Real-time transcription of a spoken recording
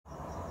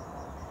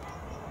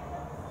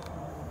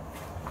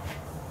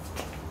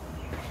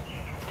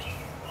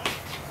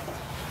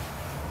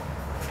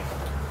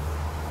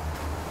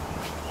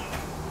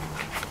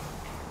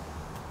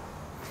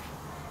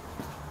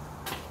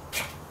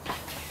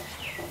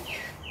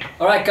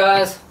Alright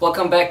guys,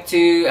 welcome back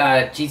to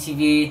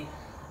GTV.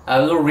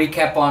 A little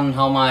recap on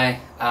how my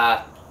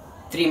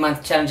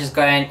 3-month challenge is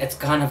going. It's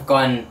kind of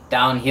gone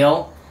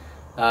downhill.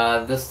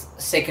 This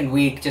second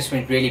week just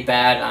went really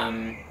bad.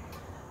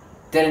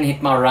 Didn't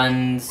hit my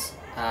runs.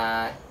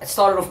 It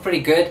started off pretty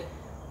good,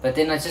 but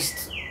then I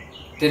just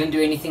didn't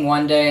do anything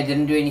one day,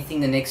 didn't do anything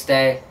the next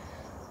day.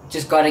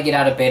 Just got to get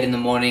out of bed in the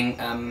morning.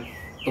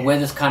 The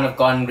weather's kind of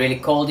gone really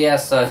cold here,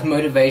 so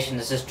motivation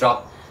has just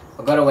dropped.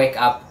 I've got to wake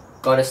up,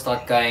 got to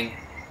start going.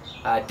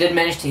 Did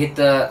manage to hit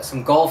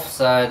some golf,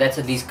 so that's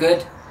at least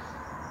good,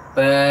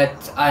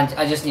 but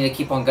I just need to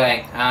keep on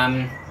going.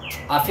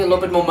 I feel a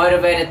little bit more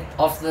motivated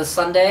after the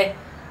Sunday.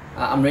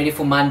 I'm ready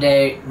for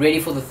Monday,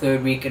 ready for the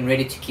third week, and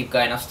ready to keep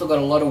going. I've still got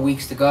a lot of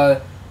weeks to go.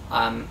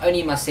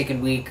 Only my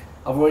second week.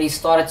 I've already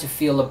started to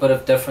feel a bit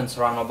of difference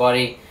around my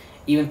body.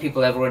 Even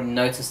people have already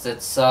noticed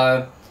it,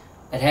 so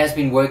it has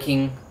been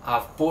working.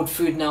 I've bought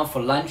food now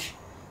for lunch,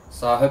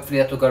 so hopefully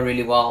that will go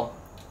really well.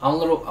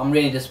 I'm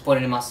really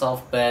disappointed in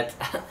myself, but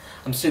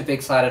I'm super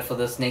excited for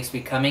this next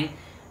week coming,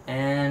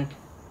 and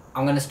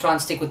I'm gonna try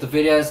and stick with the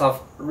videos. I've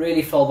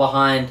really fell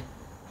behind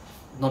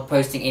not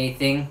posting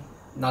anything.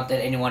 Not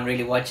that anyone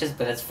really watches,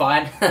 but it's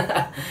fine.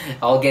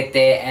 I'll get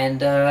there,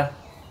 and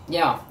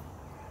yeah,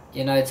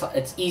 you know,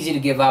 it's easy to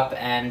give up,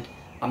 and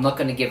I'm not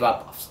gonna give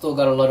up. I've still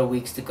got a lot of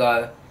weeks to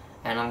go,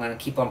 and I'm gonna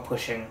keep on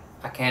pushing.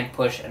 I can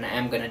push, and I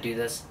am gonna do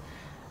this.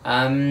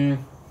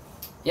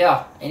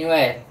 Yeah,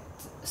 anyway,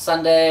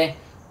 Sunday,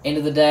 end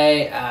of the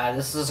day.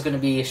 This is going to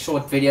be a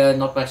short video,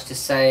 not much to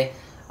say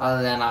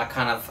other than I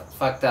kind of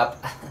fucked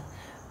up.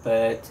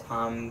 But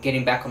I'm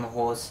getting back on the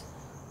horse,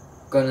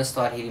 going to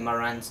start hitting my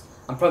runs.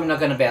 I'm probably not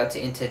going to be able to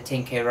enter a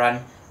 10k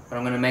run, but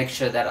I'm going to make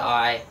sure that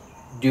I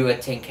do a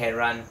 10k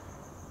run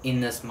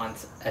in this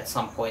month at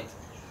some point.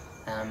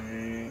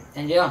 And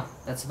yeah,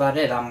 that's about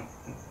it.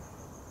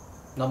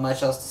 Not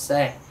much else to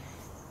say.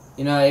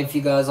 You know, if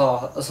you guys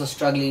are also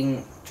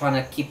struggling trying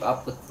to keep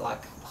up with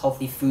like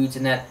healthy foods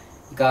and that,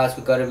 you guys,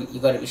 you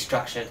gotta be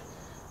structured.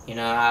 You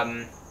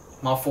know,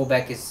 my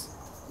fallback is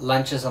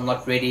lunches. I'm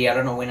not ready. I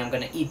don't know when I'm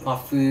gonna eat my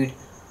food,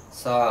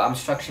 so I'm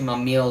structuring my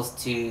meals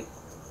to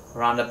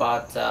around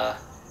about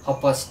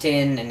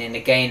 10:30, and then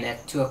again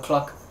at 2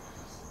 o'clock.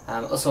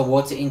 Also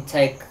water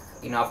intake.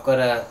 You know, I've got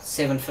a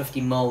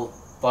 750ml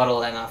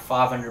bottle and a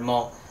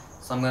 500ml,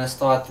 so I'm gonna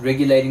start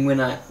regulating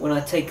when I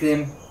take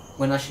them,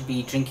 when I should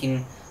be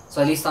drinking,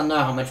 so at least I know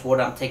how much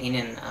water I'm taking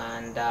in.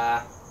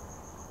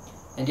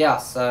 And yeah,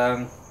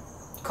 so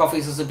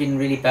coffee's also been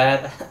really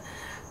bad,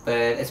 but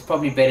it's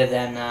probably better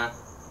than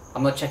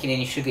I'm not chucking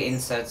any sugar in,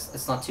 so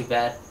it's not too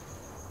bad.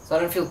 So I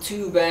don't feel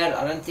too bad.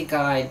 I don't think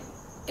I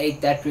ate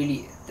that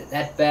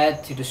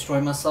bad to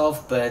destroy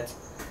myself, but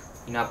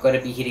you know, I've got to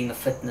be hitting the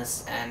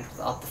fitness, and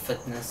without the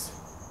fitness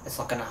it's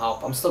not going to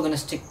help. I'm still going to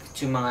stick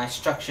to my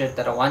structure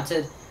that I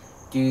wanted.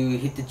 Do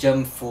hit the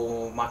gym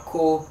for my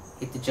core,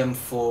 hit the gym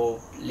for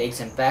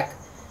legs and back,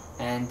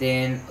 and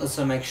then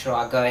also make sure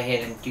I go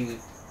ahead and do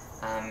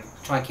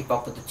try and keep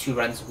up with the 2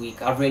 runs a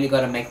week. I've really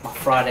got to make my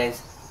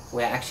Fridays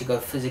where I actually go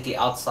physically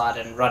outside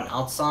and run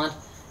outside,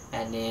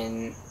 and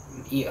then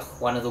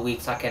one of the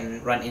weeks I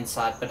can run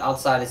inside, but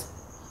outside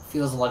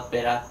feels a lot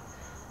better.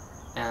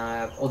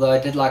 Although I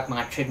did like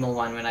my treadmill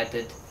one when I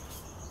did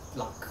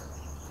like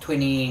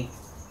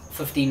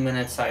 15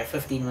 minutes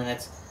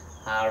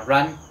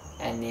run,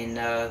 and then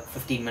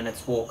 15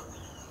 minutes walk.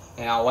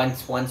 You know,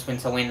 once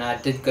when I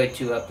did go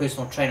to a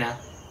personal trainer,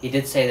 he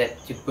did say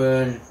that to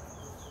burn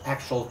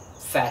actual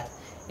fat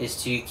is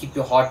to keep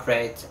your heart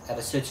rate at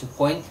a certain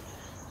point.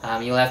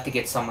 You'll have to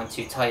get someone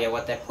to tell you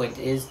what that point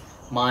is.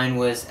 Mine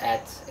was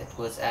at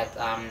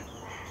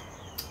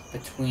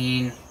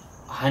between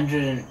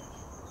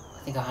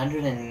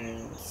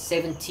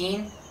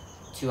 117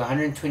 to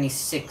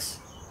 126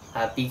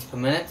 beats per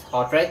minute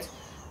heart rate.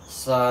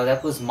 So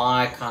that was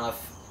my kind of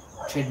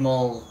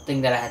treadmill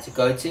thing that I had to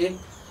go to,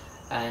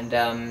 and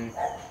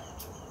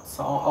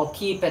so I'll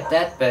keep at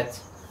that, but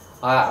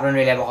I don't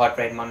really have a heart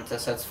rate monitor,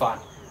 so it's fine.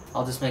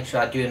 I'll just make sure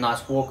I do a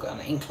nice walk on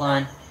an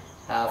incline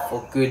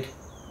for a good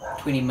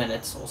 20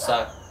 minutes or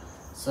so.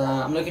 So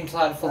I'm looking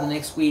excited for the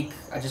next week.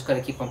 I just got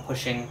to keep on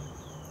pushing,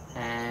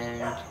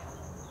 and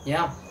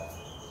yeah,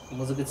 it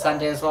was a good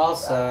Sunday as well,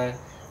 so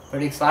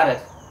pretty excited.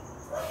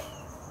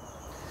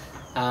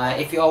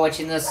 If you are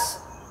watching this,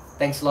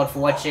 thanks a lot for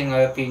watching.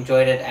 I hope you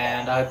enjoyed it,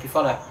 and I hope you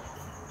follow.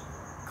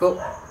 Cool.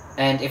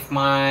 And if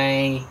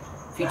my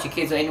future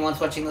kids or anyone's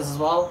watching this as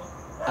well,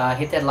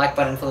 hit that like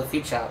button for the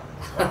future.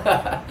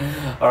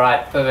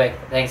 Alright, perfect.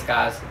 Thanks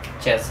guys.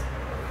 Cheers.